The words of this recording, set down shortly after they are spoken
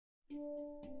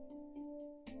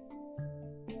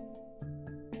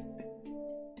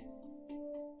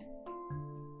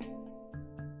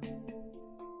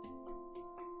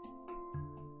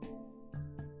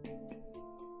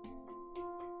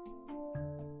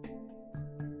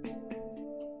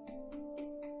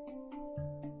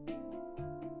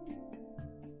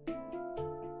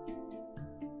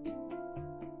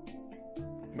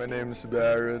My name's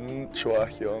Baron Chua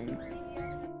Hyung.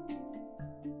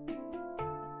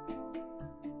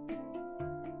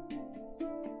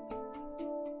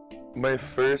 My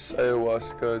first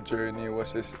ayahuasca journey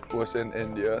was in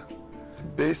India.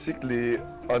 Basically,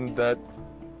 on that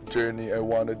journey, I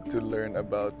wanted to learn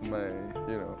about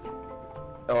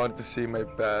I wanted to see my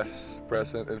past,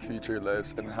 present, and future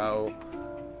lives and how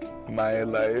my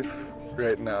life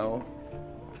right now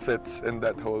fits in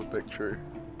that whole picture.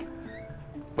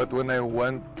 But when I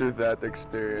went to that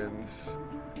experience,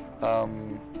 I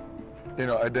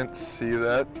didn't see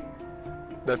that.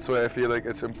 That's why I feel like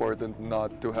it's important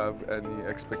not to have any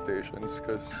expectations,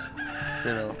 because,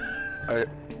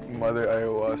 Mother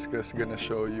Ayahuasca is gonna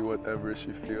show you whatever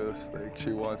she feels like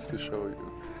she wants to show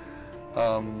you.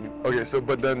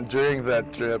 But then during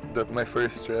that trip, my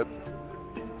first trip,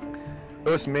 it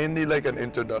was mainly like an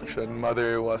introduction.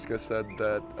 Mother Ayahuasca said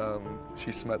that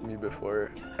she's met me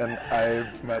before, and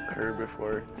I've met her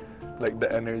before. Like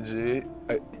the energy,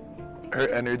 her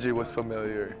energy was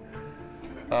familiar.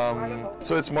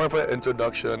 So it's more of an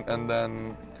introduction, and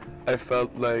then I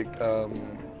felt like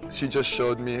she just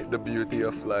showed me the beauty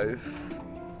of life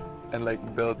and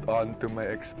like built on to my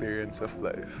experience of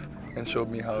life and showed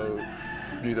me how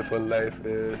beautiful life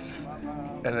is.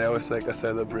 And it was like a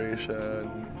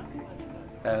celebration,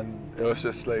 and it was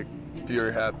just like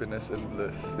pure happiness and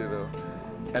bliss,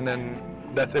 And then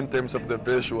that's in terms of the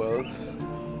visuals,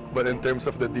 but in terms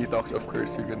of the detox, of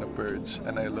course, you're gonna purge,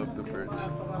 and I love to purge.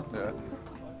 Yeah.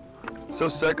 So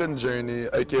second journey,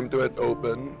 I came to it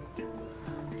open.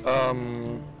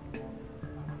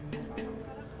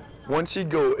 Once you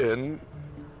go in,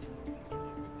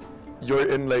 you're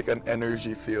in like an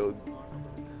energy field,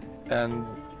 and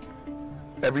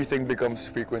everything becomes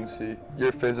frequency.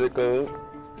 Your physical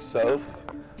self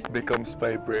becomes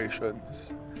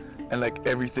vibrations, and like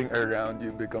everything around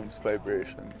you becomes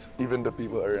vibrations, even the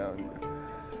people around you.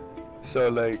 So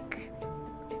like,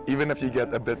 even if you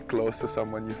get a bit close to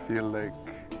someone, you feel like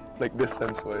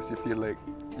distance-wise, you feel like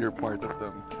you're part of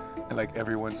them, and like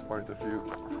everyone's part of you.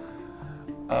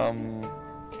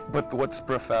 But what's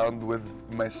profound with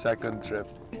my second trip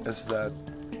is that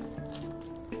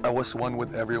I was one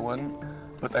with everyone,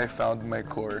 but I found my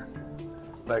core.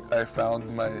 Like I found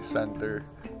my center.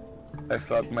 I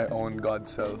felt my own God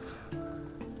self,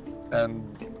 and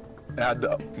I had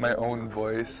my own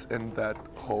voice in that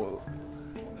whole.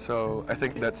 So I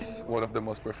think that's one of the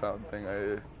most profound thing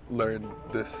I learned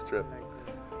this trip.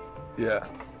 Yeah,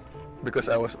 because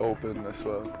I was open as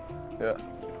well. Yeah,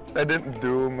 I didn't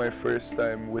do my first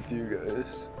time with you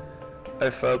guys. I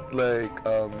felt like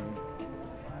I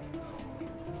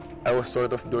was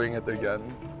sort of doing it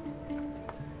again.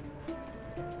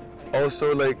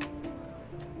 Also, like,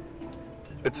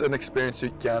 it's an experience you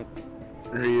can't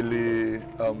really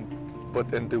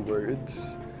put into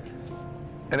words.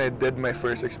 And I did my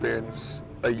first experience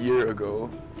a year ago.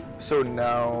 So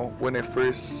now, when I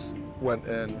first went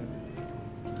in,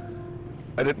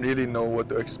 I didn't really know what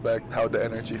to expect, how the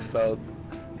energy felt.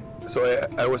 So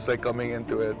I was like coming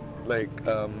into it like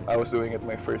I was doing it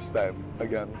my first time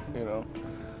again,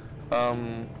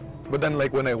 But then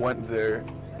like when I went there,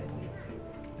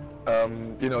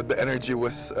 the energy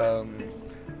was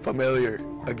familiar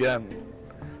again.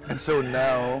 And so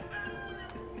now,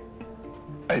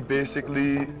 I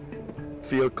basically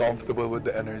feel comfortable with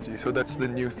the energy. So that's the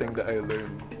new thing that I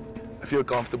learned. I feel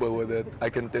comfortable with it. I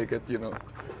can take it,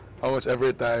 how much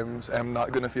ever times. I'm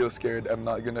not gonna feel scared. I'm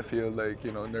not gonna feel like,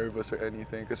 nervous or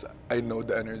anything, because I know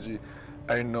the energy.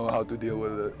 I know how to deal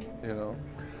with it,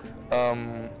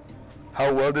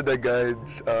 How well did the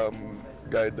guides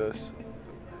guide us?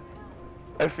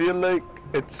 I feel like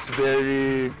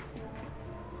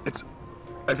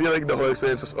I feel like the whole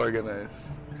experience was organized.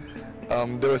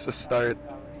 There was a start,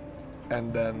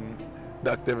 and then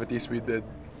the activities we did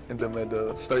in the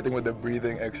middle, starting with the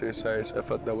breathing exercise. I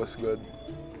thought that was good.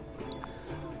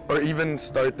 Or even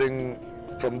starting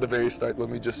from the very start when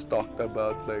we just talked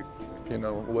about like,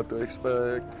 what to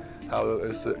expect, how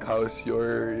is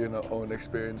your, own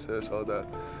experiences, all that.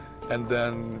 And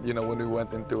then, when we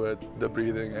went into it, the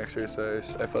breathing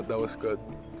exercise, I thought that was good.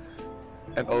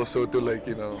 And also to like,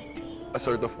 a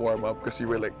sort of warm up, because you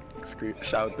were like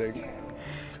shouting.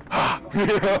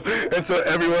 And so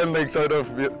everyone like sort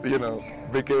of,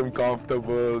 became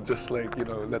comfortable, just like,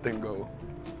 letting go.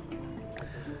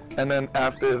 And then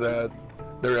after that,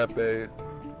 the repe,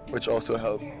 which also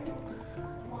helped.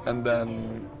 And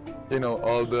then,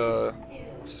 all the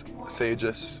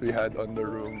sages we had on the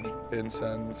room,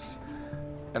 incense.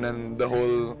 And then the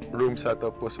whole room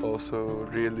setup was also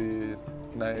really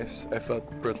nice. I felt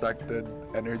protected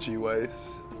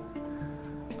energy-wise.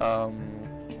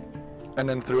 And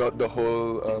then throughout the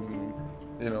whole,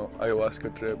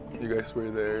 ayahuasca trip, you guys were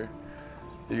there.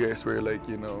 You guys were like,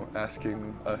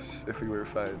 asking us if we were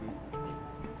fine.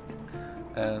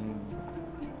 And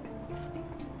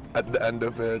at the end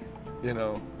of it,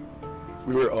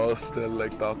 we were all still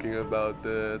like talking about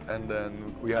it, and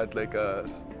then we had like a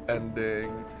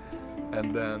ending,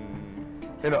 and then,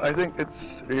 I think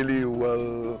it's really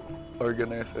well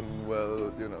organized and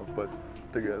well, put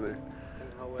together.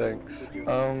 Thanks.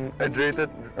 I'd rate it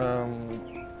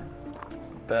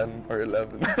 10 or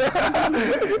 11.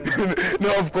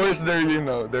 No, of course there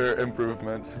are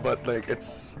improvements, but like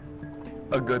it's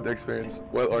a good experience,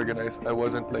 well organized. I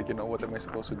wasn't like, what am I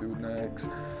supposed to do next?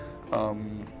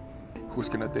 Who's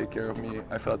gonna take care of me?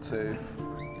 I felt safe.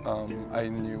 I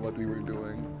knew what we were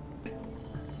doing.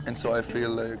 And so I feel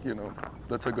like,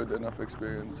 that's a good enough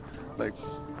experience. Like,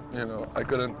 I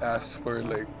couldn't ask for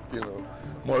like,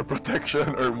 more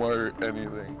protection or more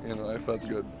anything. I felt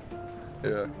good.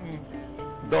 Yeah.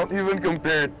 Don't even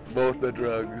compare both the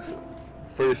drugs.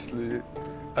 Firstly,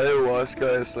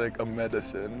 ayahuasca is like a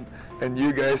medicine, and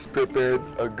you guys prepared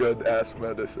a good ass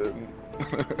medicine.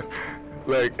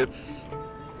 Like, it's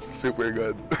super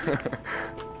good.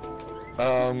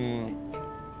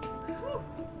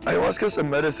 Ayahuasca is a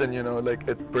medicine, like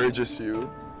it purges you.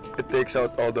 It takes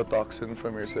out all the toxins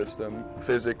from your system,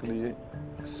 physically,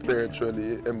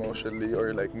 spiritually, emotionally,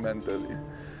 or like mentally.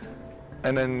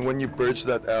 And then when you purge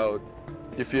that out,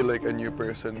 you feel like a new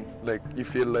person. Like, you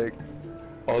feel like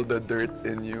all the dirt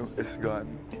in you is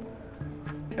gone.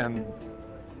 And,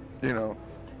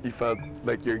 you felt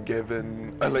like you're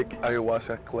given, like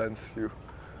ayahuasca cleansed you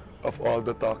of all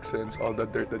the toxins, all the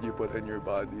dirt that you put in your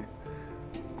body.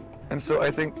 And so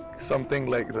I think something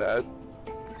like that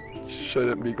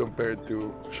shouldn't be compared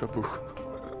to shabu.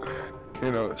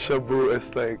 Shabu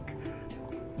is like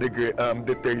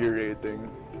deteriorating.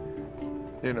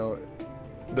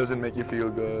 Doesn't make you feel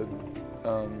good.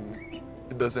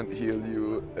 It doesn't heal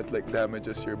you. It like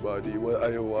damages your body. Well,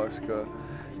 ayahuasca,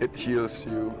 it heals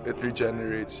you. It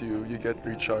regenerates you. You get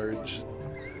recharged.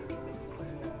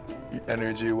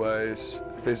 Energy-wise,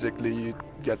 physically, you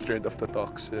get rid of the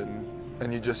toxin,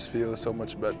 and you just feel so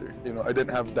much better. I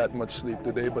didn't have that much sleep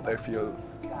today, but I feel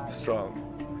strong.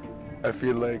 I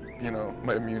feel like,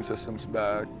 my immune system's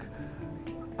back.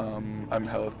 I'm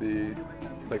healthy.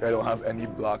 Like, I don't have any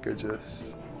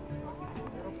blockages.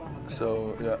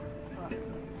 So, yeah.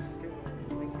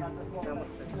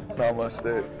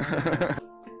 Namaste.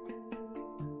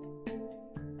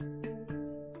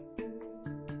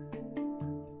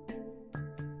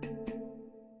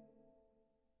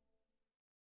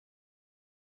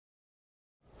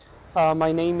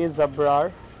 My name is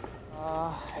Abrar.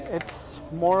 It's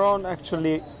more on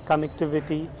actually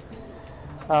connectivity.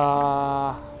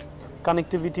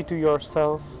 Connectivity to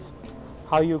yourself,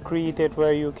 how you created,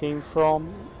 where you came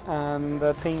from, and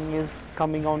the thing is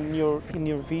coming on in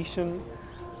your vision,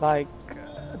 like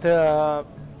the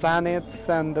planets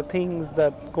and the things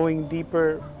that going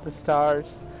deeper, the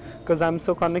stars, because I'm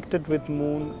so connected with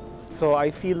moon, so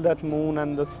I feel that moon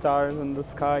and the stars and the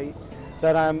sky,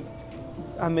 that I'm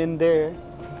in there.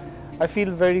 I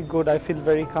feel very good. I feel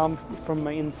very calm from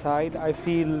my inside. I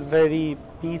feel very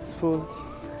peaceful.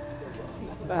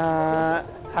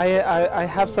 I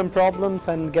have some problems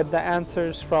and get the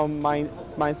answers from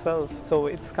myself. So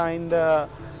it's kind of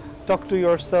talk to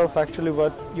yourself actually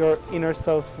what your inner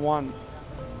self wants.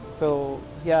 So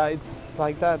yeah, it's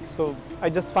like that. So I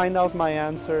just find out my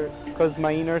answer because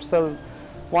my inner self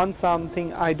wants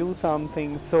something, I do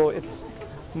something. So it's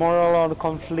more or less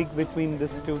conflict between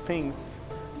these two things.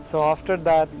 So after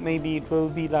that, maybe it will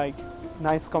be like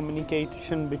nice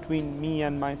communication between me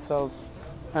and myself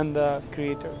and the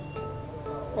creator.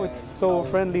 Oh, it's so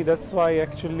friendly. That's why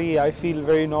actually I feel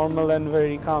very normal and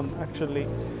very calm actually,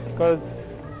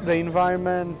 because the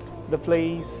environment, the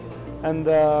place, and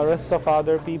the rest of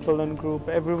other people and group,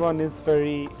 everyone is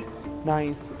very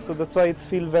nice. So that's why it's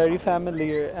feel very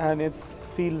familiar and it's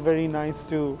feel very nice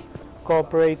to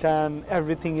cooperate, and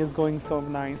everything is going so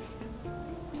nice.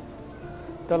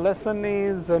 The lesson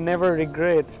is never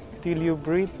regret. Till you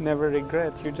breathe, never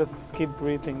regret. You just keep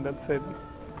breathing, that's it.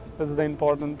 That's the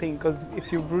important thing, because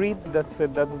if you breathe, that's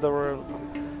it, that's the world.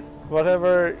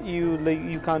 Whatever you like,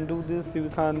 you can't do this, you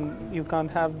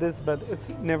can't have this, but it's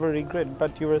never regret,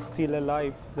 but you are still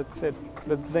alive, that's it.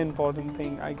 That's the important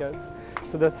thing, I guess.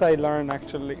 So that's I learn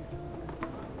actually.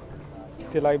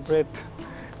 Till I breathe,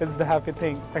 it's the happy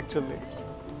thing actually.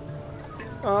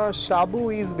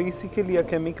 Shabu is basically a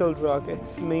chemical drug.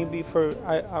 It's maybe for,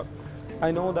 I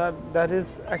know that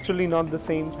is actually not the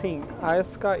same thing.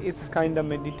 Ayahuasca, it's kind of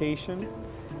meditation.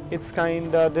 it's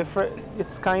kind of different.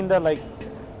 It's kind of like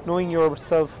knowing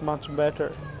yourself much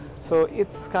better. So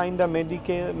it's kind of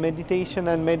meditation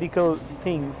and medical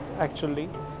things actually.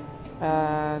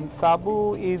 And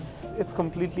Sabu it's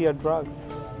completely a drugs.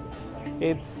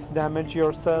 It's damage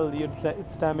your cell,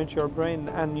 it's damage your brain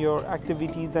and your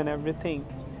activities and everything.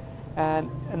 And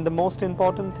the most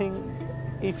important thing,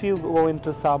 if you go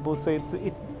into Sabu, so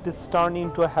it's turned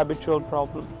into a habitual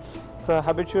problem. So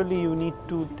habitually you need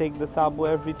to take the Sabu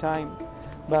every time.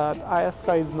 But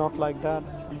Ayahuasca is not like that.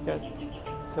 Yes.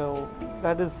 So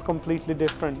that is completely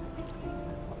different.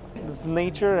 This is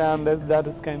nature and that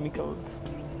is chemicals.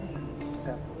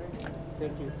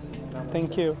 Thank you. Namaste.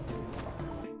 Thank you.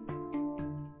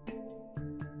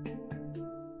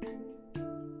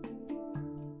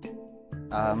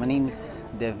 My name is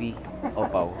Devi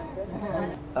Opao.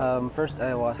 First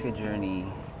ayahuasca journey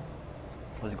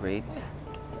was great.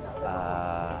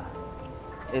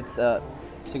 It's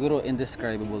siguro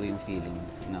indescribable yung feeling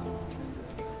ng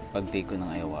pag-take ko ng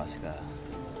ayahuasca.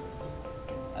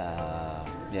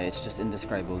 Yeah, it's just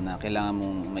indescribable na kailangan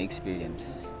mong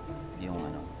ma-experience yung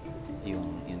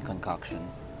yung concoction.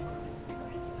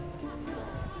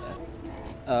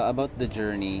 About the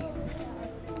journey,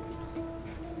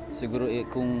 siguro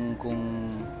kung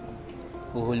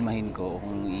huhulmahin ko,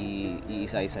 kung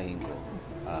iisa-isahin ko,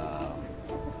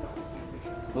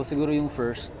 well, siguro yung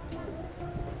first,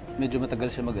 medyo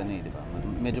matagal siya di ba?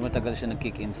 Medyo matagal siya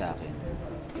nag-kick in sa akin.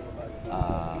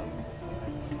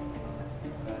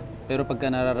 Pero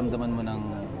pagka nararamdaman mo ng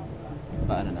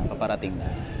paparating na,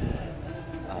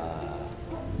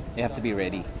 you have to be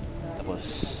ready. Tapos,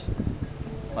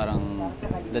 parang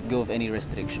let go of any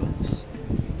restrictions.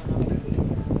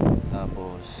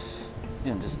 Tapos,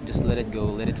 yun, just let it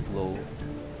go, let it flow.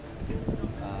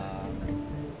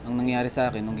 Ang nangyari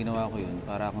sa akin, nung ginawa ko yun,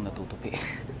 para akong natutupi.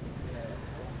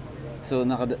 So,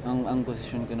 ang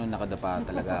posisyon ko noon, nakadapa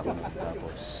talaga ako.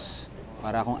 Tapos,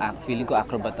 para akong, feeling ko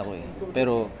acrobat ako eh.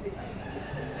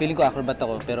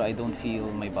 Pero I don't feel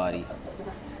my body.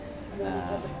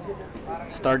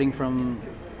 Starting from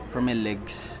my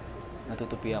legs,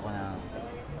 natutupi ako na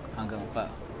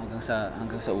hanggang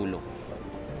sa ulo.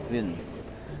 Yun.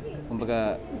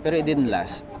 Kumbaga, pero it didn't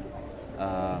last.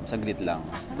 Saglit lang.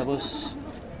 Tapos,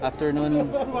 after nun,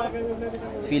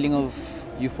 feeling of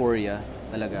euphoria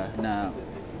talaga, na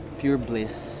pure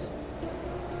bliss,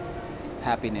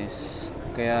 happiness.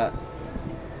 Kaya,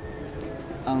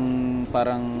 ang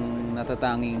parang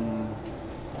natatanging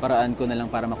paraan ko na lang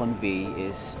para ma-convey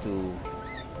is to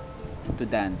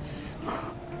dance.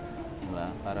 Diba?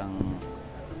 Parang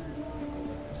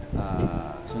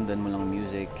sundan mo lang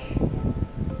music.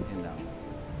 Yun lang.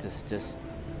 Just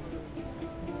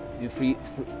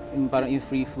parang yung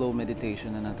free flow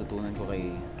meditation na natutunan ko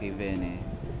kay Vene.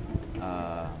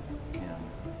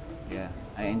 Yeah,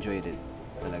 I enjoyed it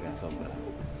talaga sobra.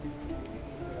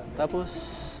 Tapos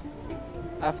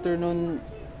after nun,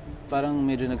 parang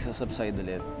medyo nagsasubside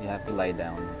ulit. You have to lie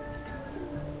down.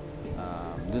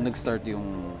 Doon nag-start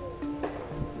yung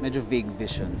medyo vague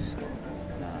visions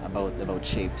about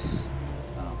shapes,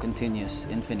 continuous,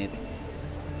 infinite.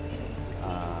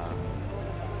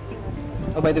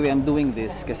 Oh, by the way, I'm doing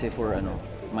this kasi for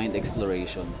mind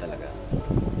exploration talaga.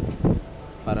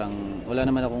 Parang wala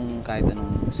naman akong kahit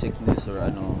anong sickness or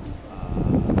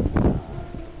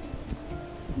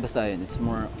basta yun, it's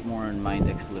more on mind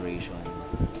exploration.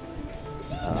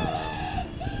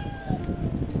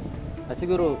 At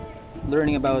siguro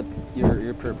learning about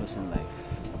your purpose in life.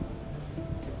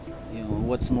 You know,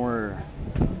 what's more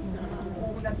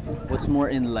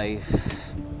in life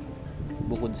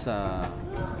bukod sa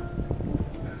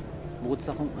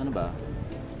kung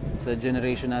sa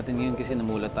generation natin ngayon, kasi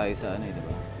namulat tayo sa di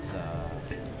ba? Sa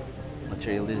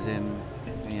materialism,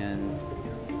 ganyan.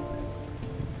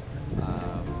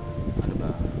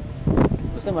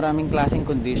 Basta maraming klaseng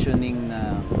conditioning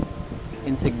na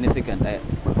insignificant. I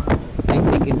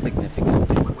think insignificant.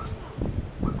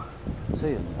 So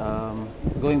yun,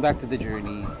 going back to the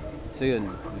journey. So yun,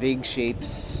 vague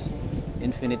shapes,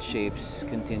 infinite shapes,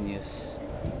 continuous.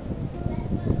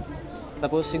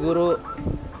 Tapos siguro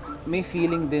may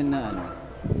feeling din na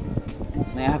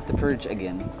I have to purge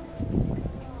again.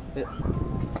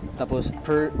 Tapos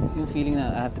yung feeling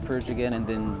na I have to purge again, and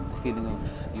then the feeling of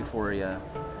euphoria.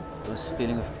 This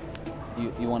feeling of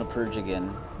you want to purge again.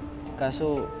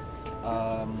 Kaso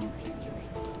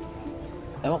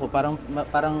ewan ko,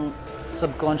 parang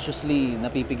subconsciously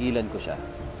napipigilan ko siya.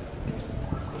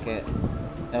 Kaya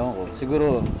ewan ko,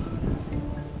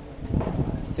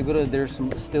 siguro there's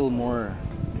still more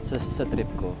sa trip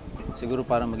ko. Siguro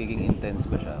parang magiging intense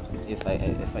pa siya if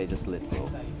I just let go.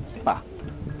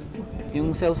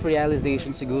 yung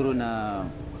self-realization siguro na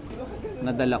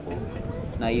nadala ko,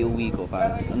 na iuwi ko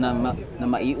na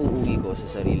maiuwi ko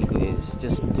sa sarili ko is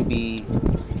just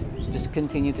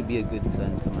continue to be a good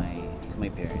son to my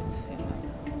parents. You know?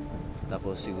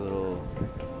 Tapos siguro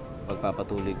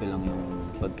pagpapatuloy ko lang yung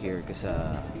pag-care ko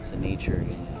sa nature,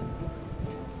 ganyan.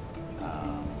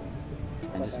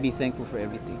 And just be thankful for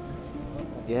everything.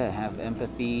 Yeah, have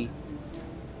empathy.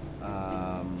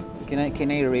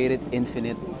 Can I rate it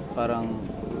infinite? Parang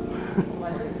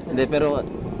hindi, pero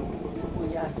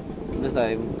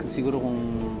basta siguro kung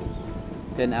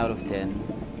 10 out of 10,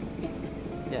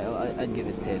 yeah, I'd give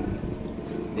it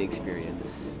 10, the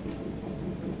experience.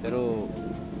 Pero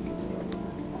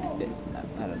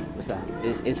I don't know, basta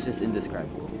it's just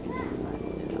indescribable.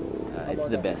 You know, it's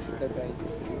the best.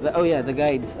 Oh yeah, the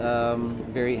guides,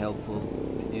 very helpful.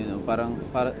 You know,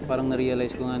 parang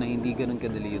na-realize ko nga na hindi ganun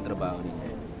kadali yung trabaho ninyo.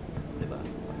 Diba?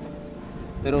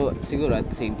 Pero siguro at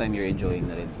the same time you're enjoying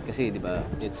na rin. Kasi diba,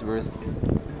 it's worth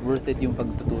it yung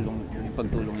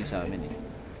pagtulong niyo sa amin eh.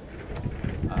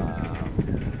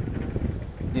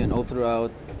 Yun, all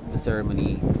throughout the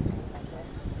ceremony,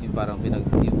 yung parang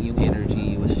yung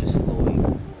energy was just flowing.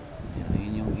 You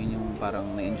know, yun yung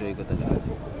parang na-enjoy ko talaga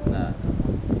na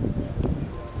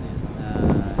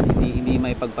hindi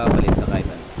may pagpapalit sa kahit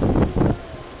ano.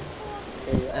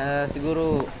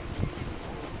 Siguro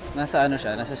nasa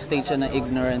state siya na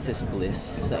ignorance is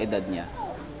bliss sa edad niya.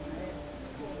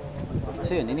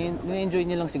 So yun, ini-enjoy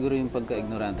niya lang siguro yung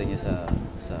pagka-ignorante niya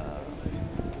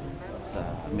sa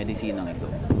medisinang ito.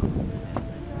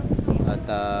 At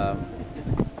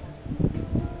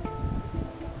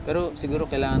pero siguro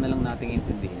kailangan na lang nating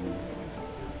intindihin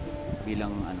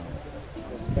bilang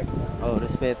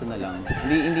respeto na lang.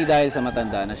 Hindi dahil sa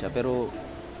matanda na siya, pero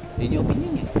yun yung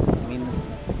opinion niya. I mean,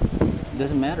 it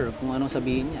doesn't matter kung anong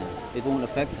sabihin niya. It won't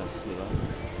affect us, di ba?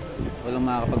 Walang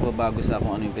makakapagbabago sa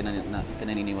kung ano yung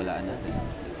pinaniniwalaan natin.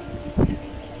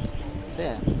 So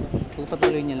yeah,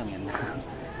 patuloy niya lang yan.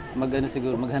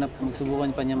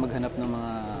 Magsubukan pa niya maghanap ng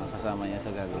mga kasama niya sa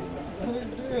gagawin.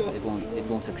 It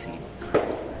won't succeed.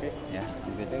 Yeah,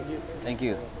 I'm good. Thank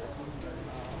you.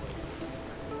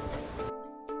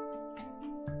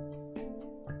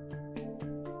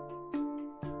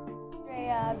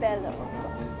 Bello.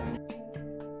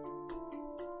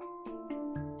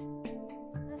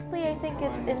 Honestly, I think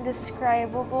it's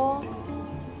indescribable.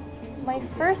 My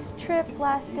first trip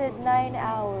lasted 9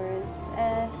 hours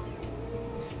and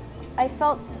I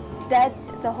felt dead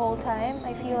the whole time.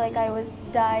 I feel like I was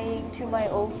dying to my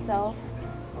old self.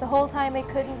 The whole time I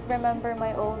couldn't remember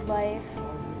my old life.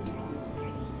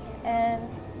 And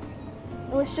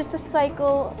it was just a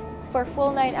cycle for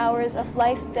full 9 hours of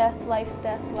life, death, life,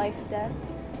 death, life, death.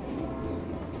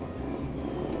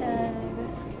 And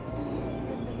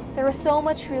there was so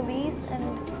much release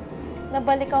and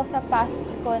nabalik ako sa past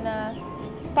ko na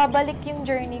pabalik yung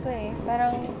journey ko eh.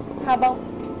 Parang habang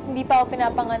hindi pa ako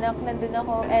pinapanganak, nandun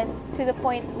ako and to the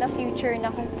point na future na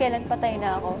kung kailan patay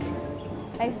na ako.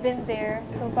 I've been there.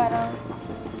 So parang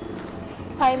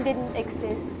time didn't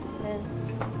exist then.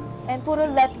 And puro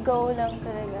let go lang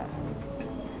talaga.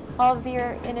 All of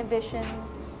your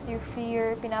inhibitions, your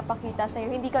fear, pinapakita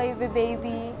sa'yo. Hindi ka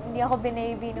baby, hindi ako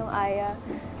binaby nung Aya.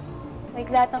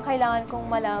 Like, lahat ng kailangan kong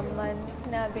malaman,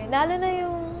 sinabi. Lalo na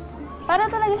yung, para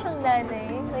talaga siyang nanay.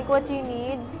 Like, what you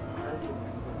need.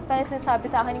 Parang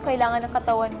sinasabi sa akin, yung kailangan ng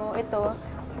katawan mo, ito,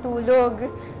 tulog.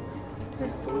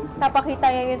 Napakita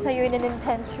niya yun sa'yo in an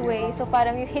intense way. So,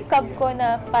 parang yung hiccup ko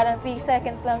na parang 3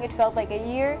 seconds lang, it felt like a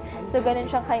year. So, ganun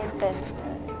siyang ka-intense.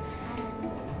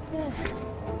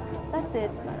 That's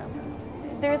it.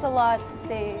 There's a lot to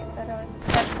say, pero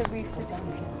that's the brief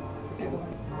description.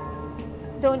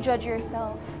 Don't judge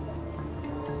yourself.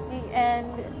 And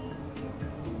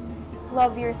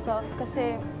love yourself.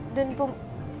 Kasi dun po,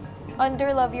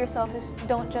 under love yourself is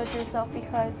don't judge yourself,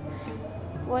 because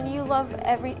when you love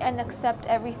and accept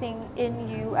everything in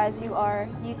you as you are,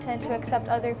 you tend to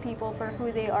accept other people for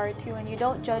who they are too, and you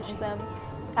don't judge them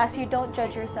as you don't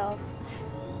judge yourself.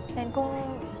 And kung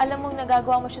alam mong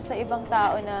nagagawa mo siya sa ibang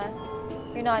tao na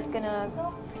you're not gonna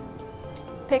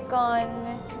pick on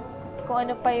kung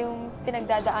ano pa yung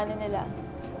pinagdadaanan nila.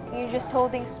 You're just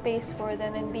holding space for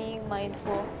them and being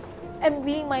mindful. And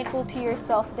being mindful to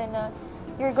yourself din na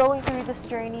you're going through this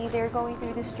journey, they're going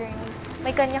through this journey.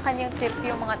 May kanya-kanyang trip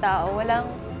yung mga tao. Walang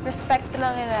respect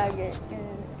lang yung lagi.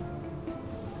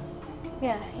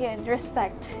 Yeah, yun,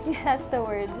 respect. That's the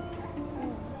word.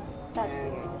 That's the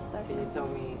word. Can you tell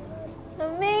me?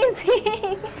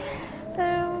 Amazing!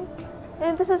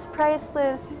 And this is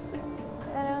priceless.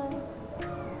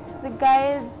 The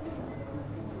guides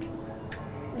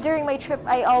during my trip,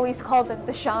 I always call them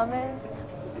the shamans.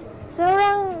 So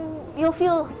you'll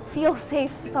feel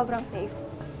safe, sobrang safe.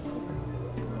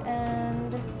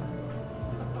 And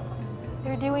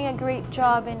they're doing a great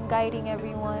job in guiding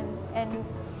everyone and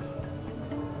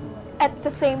at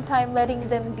the same time letting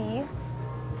them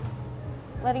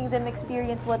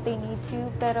experience what they need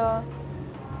to, pero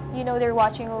you know they're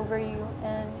watching over you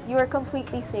and you are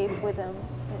completely safe with them.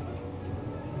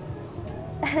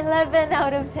 11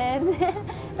 out of 10.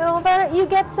 No, but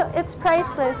it's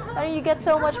priceless. You get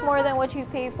so much more than what you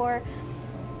pay for.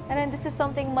 And then this is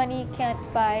something money can't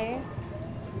buy.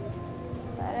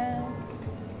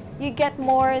 You get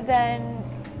more than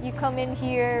you come in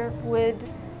here with,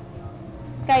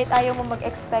 kahit ayaw mo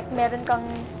mag-expect, meron kang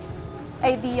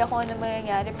idea kung ano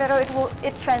mangyayari. Pero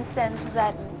it transcends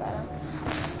that. Parang,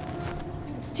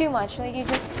 it's too much. Like, you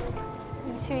just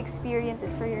need to experience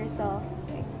it for yourself.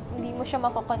 Like, hindi mo siya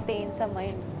mako-contain sa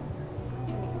mind.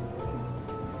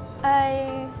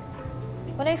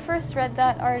 When I first read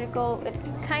that article, it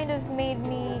kind of made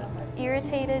me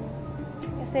irritated.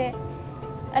 Kasi,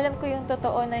 alam ko yung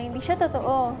totoo na hindi siya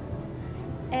totoo.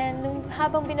 And nung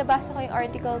habang binabasa ko yung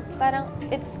article, parang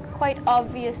it's quite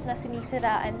obvious na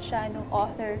sinisiraan siya nung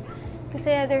author.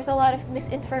 Kasi there's a lot of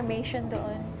misinformation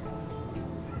doon.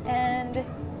 And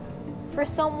for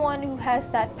someone who has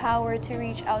that power to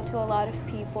reach out to a lot of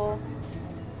people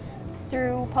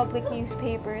through public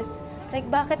newspapers, like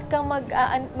bakit ka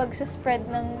mag-spread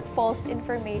ng false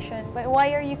information? But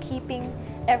why are you keeping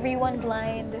everyone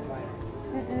blind?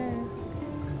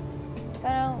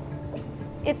 Parang,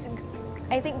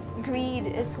 I think greed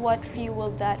is what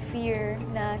fueled that fear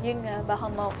na yun nga, baka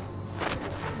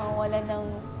mawalan ng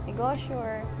negosyo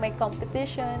or may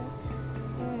competition.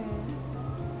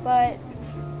 But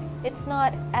it's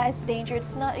not as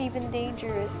dangerous. It's not even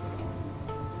dangerous.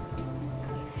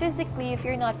 Physically, if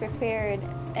you're not prepared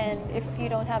and if you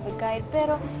don't have a guide,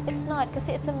 pero it's not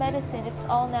kasi it's a medicine. It's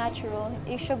all natural.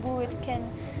 Shabu, it's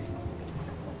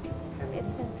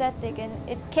synthetic and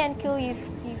it can kill you if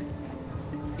you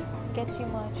get too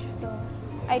much. So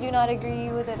I do not agree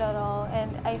with it at all,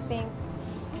 and I think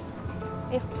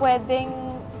if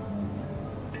pwedeng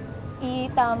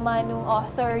itama nung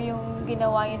author yung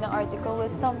ginawa niya ng article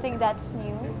with something that's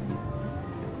new,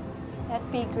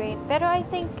 that'd be great. Pero I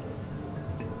think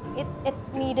it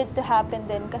needed to happen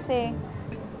then kasi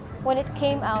when it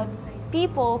came out,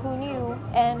 people who knew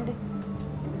and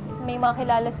may mga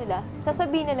kilala sila,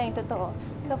 sasabihin nila yung totoo.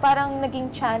 So parang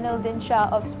naging channel din siya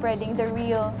of spreading the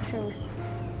real truth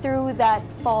through that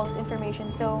false information.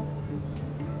 So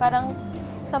parang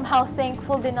somehow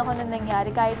thankful din ako na nangyari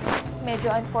kahit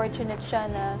medyo unfortunate siya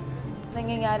na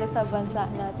nangyayari sa bansa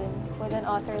natin with an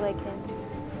author like him.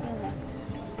 Yun lang.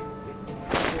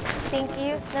 Thank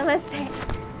you. Namaste.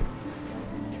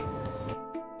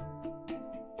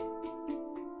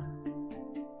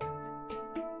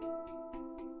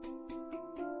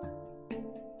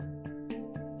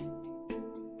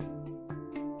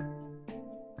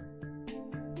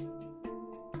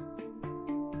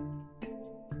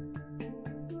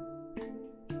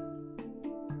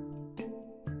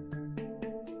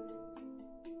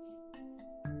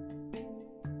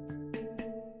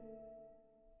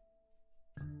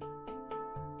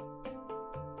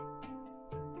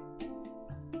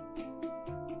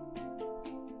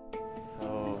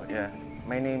 So yeah,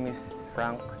 my name is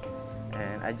Frank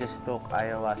and I just took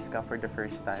ayahuasca for the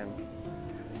first time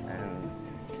and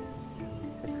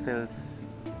it feels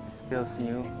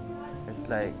new. It's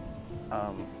like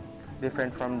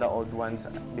different from the old ones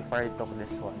before I took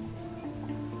this one.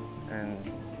 And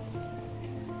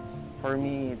for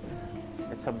me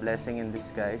it's a blessing in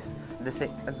disguise.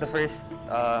 The first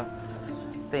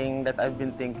thing that I've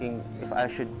been thinking if I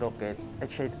should take it,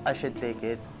 I should take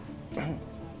it.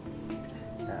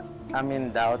 I'm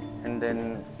in doubt, and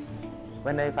then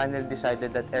when I finally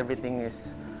decided that everything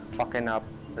is fucking up,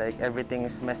 like everything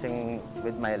is messing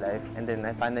with my life, and then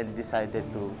I finally decided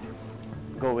to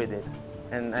go with it,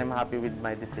 and I'm happy with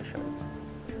my decision.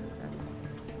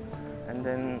 And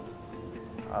then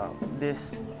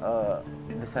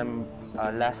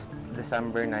last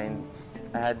December 9,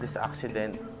 I had this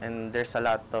accident, and there's a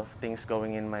lot of things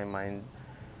going in my mind,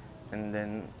 and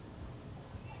then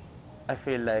I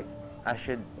feel like I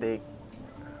should take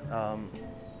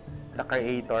the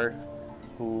creator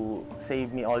who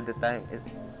saved me all the time.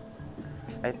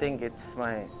 I think it's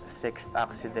my 6th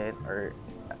accident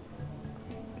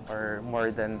or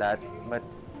more than that, but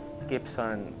it keeps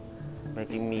on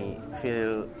making me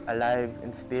feel alive and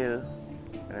still,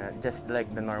 just like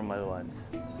the normal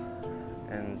ones.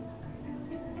 And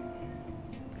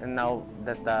now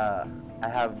that I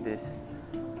have this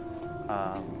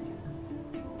um,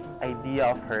 idea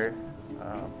of her,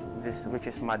 which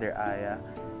is Mother Aya.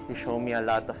 He showed me a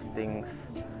lot of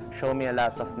things, showed me a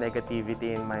lot of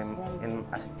negativity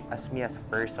as me as a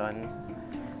person,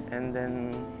 and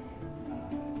then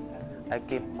I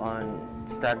keep on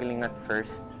struggling at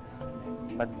first,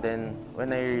 but then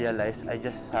when I realized I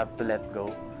just have to let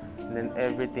go, and then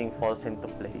everything falls into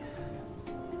place,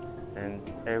 and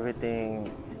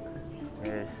everything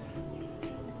is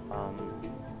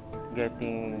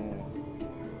getting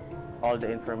all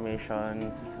the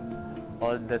informations,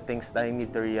 all the things that I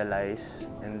need to realize,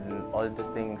 and all the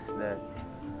things that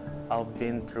I've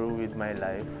been through with my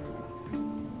life.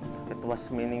 It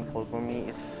was meaningful for me.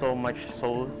 It's so much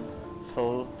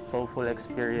soulful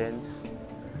experience,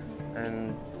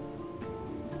 and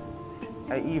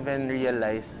I even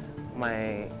realized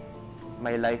my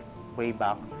life way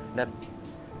back, that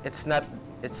it's not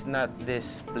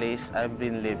this place I've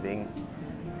been living.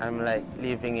 I'm like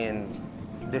living in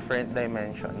different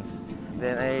dimensions.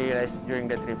 Then I realized during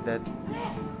the trip that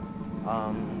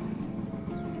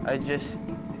I just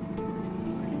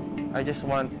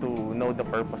want to know the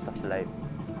purpose of life.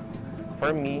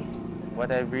 For me,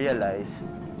 what I've realized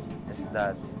is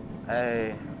that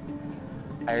I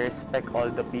respect all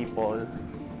the people,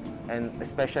 and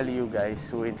especially you guys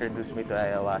who introduced me to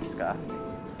ayahuasca.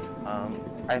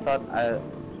 I thought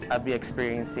I'll be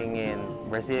experiencing in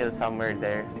Brazil, somewhere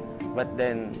there, but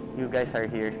then you guys are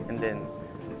here, and then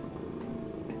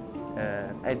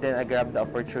I grabbed the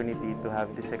opportunity to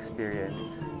have this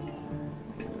experience.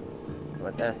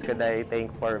 What else could I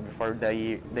thank for before the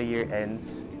year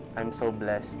ends? I'm so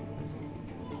blessed,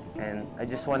 and I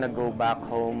just want to go back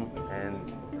home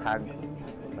and hug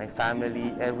my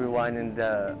family, everyone.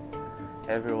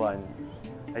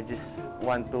 I just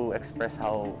want to express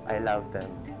how I love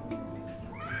them.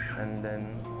 And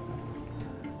then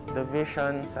the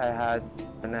visions I had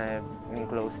when I in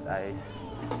closed eyes,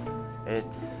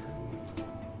 it's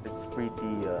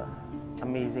pretty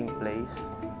amazing place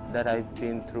that I've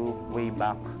been through way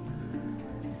back,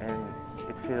 and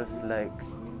it feels like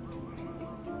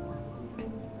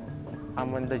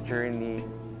I'm on the journey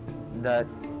that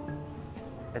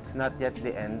it's not yet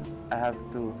the end. I have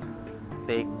to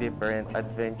take different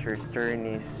adventures,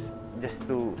 journeys, just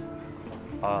to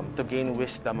gain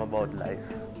wisdom about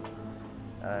life.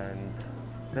 And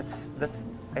I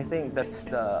think that's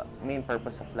the main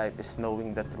purpose of life, is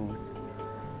knowing the truth,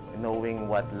 knowing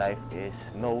what life is,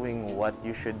 knowing what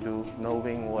you should do,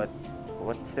 knowing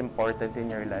what's important in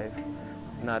your life,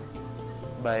 not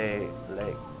by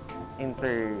like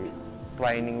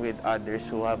intertwining with others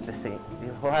who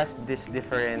has this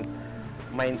different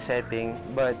mindsetting.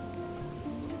 But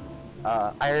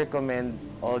I recommend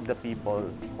all the people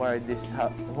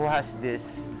who has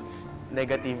this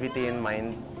negativity in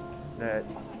mind, that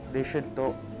they should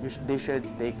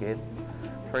take it,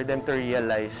 for them to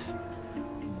realize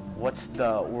what's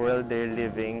the world they're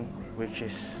living, which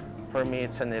is, for me,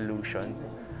 it's an illusion.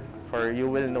 For you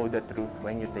will know the truth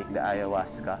when you take the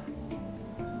ayahuasca.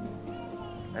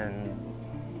 And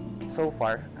so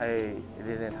far, I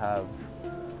didn't have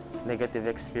negative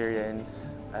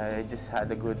experience. I just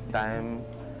had a good time.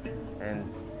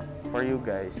 And for you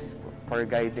guys, for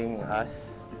guiding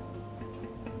us,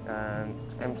 and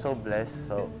I'm so blessed.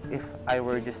 So if I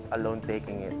were just alone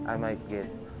taking it, I might get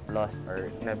lost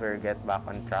or never get back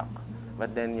on track.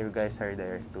 But then you guys are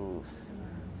there to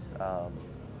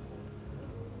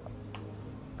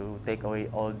take away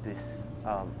all these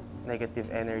negative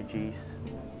energies.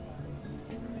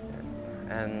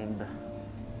 And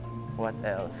what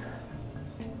else?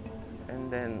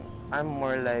 And then I'm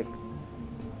more like,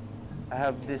 I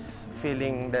have this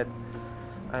feeling that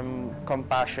I'm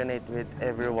compassionate with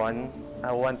everyone.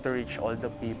 I want to reach all the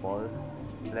people,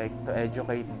 like to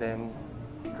educate them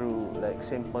through like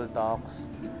simple talks,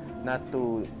 not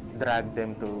to drag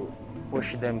them, to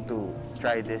push them to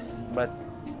try this, but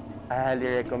I highly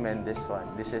recommend this one.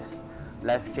 This is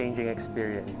life-changing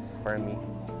experience for me,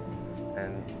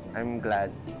 and I'm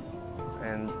glad.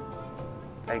 And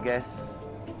I guess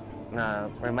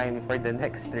remind me for the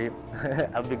next trip.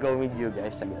 I'll be going with you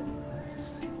guys again.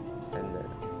 And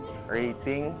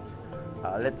rating,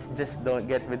 let's just don't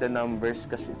get with the numbers,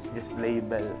 because it's just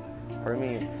label. For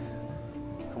me, it's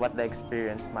what the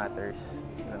experience matters,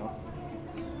 you know.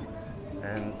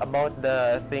 And about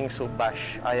the things who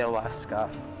bash ayahuasca,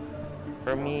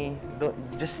 for me,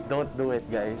 don't do it,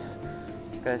 guys.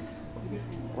 Because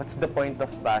what's the point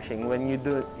of bashing when you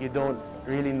don't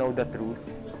really know the truth,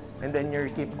 and then you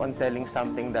keep on telling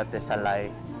something that is a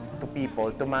lie to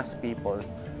people, to mass people,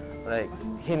 like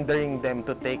hindering them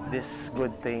to take this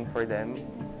good thing for them,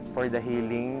 for the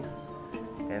healing.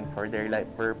 and for their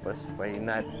life purpose by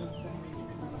not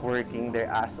working their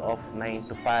ass off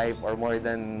 9 to 5 or more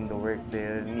than the work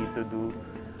they need to do.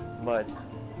 But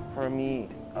for me,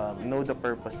 know the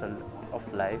purpose of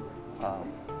life,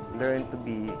 learn to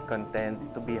be content,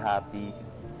 to be happy,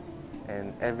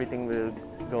 and everything will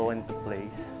go into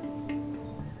place.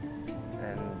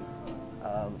 And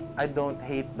I don't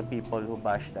hate the people who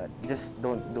bash that. Just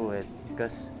don't do it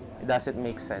because it doesn't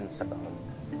make sense at all.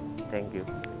 Thank you.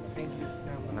 Thank you.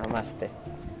 Namaste.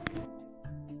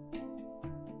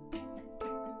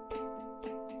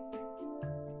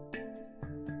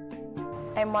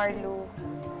 I'm Marlu,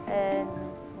 and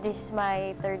this is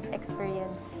my third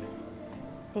experience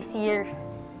this year.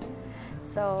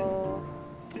 So,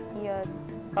 yun,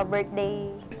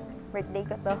 pa-birthday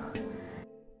ko to.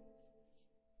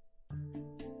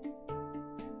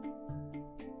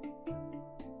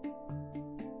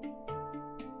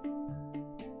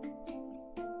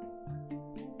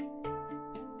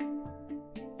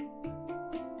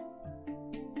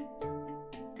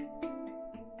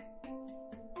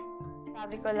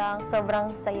 Sabi ko lang,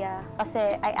 sobrang saya.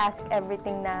 Kasi I ask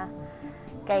everything na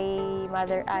kay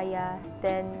Mother Aya.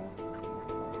 Then,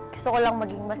 gusto ko lang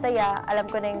maging masaya. Alam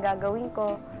ko na yung gagawin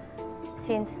ko.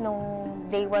 Since nung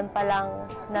day 1 pa lang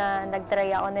na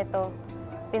nag-try ako nito,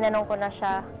 tinanong ko na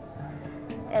siya.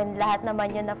 And lahat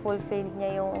naman yun na-fulfill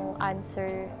niya yung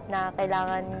answer na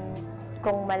kailangan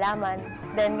kong malaman.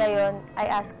 Then ngayon,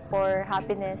 I ask for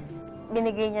happiness.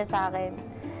 Binigay niya sa akin.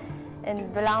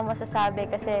 And wala akong masasabi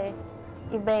kasi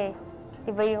iba eh.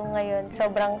 Iba yung ngayon.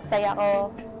 Sobrang saya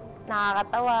ko.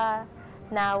 Nakakatawa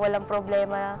na walang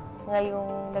problema.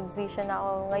 Ngayong nag-vision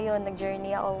ako. Ngayon,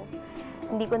 nag-journey ako.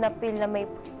 Hindi ko na-feel na may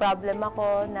problem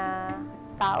ako, na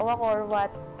tao ako or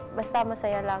what. Basta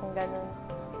masaya lang, ganun.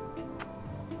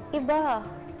 Iba.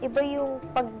 Iba yung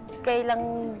pag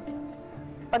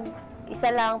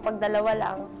isa lang, pag dalawa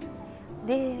lang.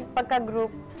 Di,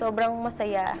 pagka-group, sobrang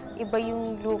masaya. Iba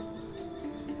yung group.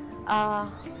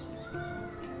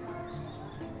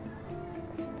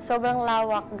 Sobrang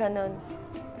lawak, ganun.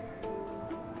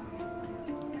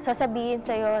 Sasabihin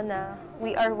sa'yo na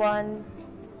we are one.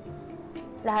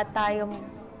 Lahat tayo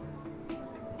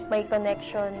may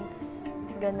connections,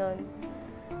 ganun.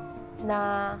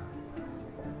 Na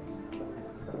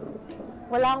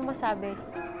wala akong masabi.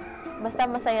 Basta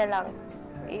masaya lang.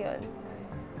 Iyon.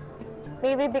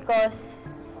 Maybe because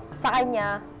sa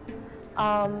kanya,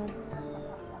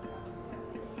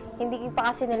 hindi pa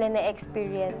kasi nila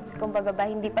na-experience. Kumbaga ba,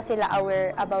 hindi pa sila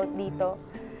aware about dito.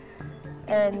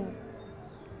 And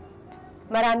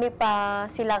marami pa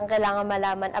silang kailangan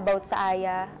malaman about sa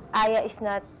Aya. Aya is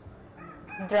not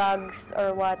drugs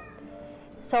or what.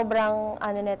 Sobrang,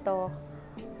 ano nito,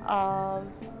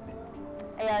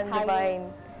 ayan, divine.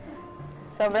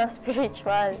 Sobrang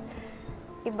spiritual.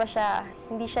 Iba siya.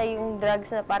 Hindi siya yung drugs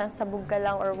na parang sabog ka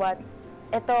lang or what.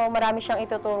 Ito, marami siyang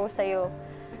ituturo sa'yo.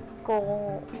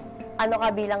 Kung ano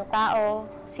ka bilang tao,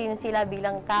 sino sila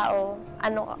bilang tao,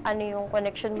 ano yung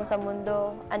connection mo sa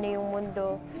mundo, ano yung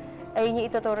mundo. Ayun yung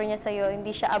ituturo niya sa'yo.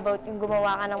 Hindi siya about yung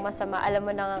gumawa ka ng masama. Alam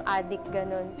mo nang addict,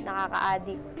 ganun.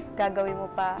 Nakaka-addict. Gagawin mo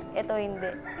pa. Ito hindi.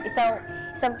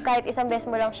 Kahit isang beses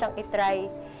mo lang siyang itry,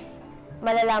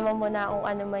 malalaman mo na kung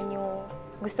ano man yung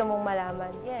gusto mong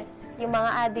malaman. Yes. Yung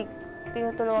mga addict,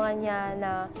 tinutulungan niya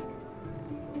na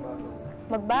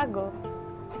magbago.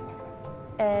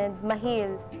 And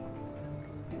ma-heal.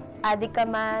 Addict ka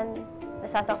man,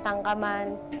 nasasaktan ka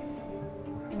man,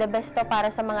 the best to para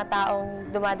sa mga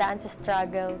taong dumadaan sa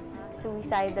struggles,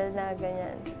 suicidal na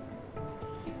ganyan.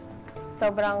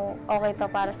 Sobrang okay to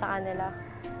para sa kanila.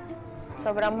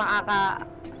 Sobrang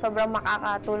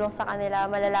makakatulong sa kanila.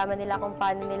 Malalaman nila kung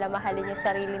paano nila mahalin yung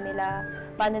sarili nila,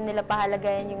 paano nila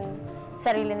pahalagayan yung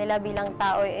sarili nila bilang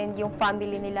tao and yung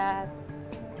family nila.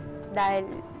 Dahil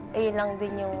ayun lang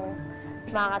din yung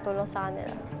makakatulong sa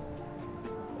kanila.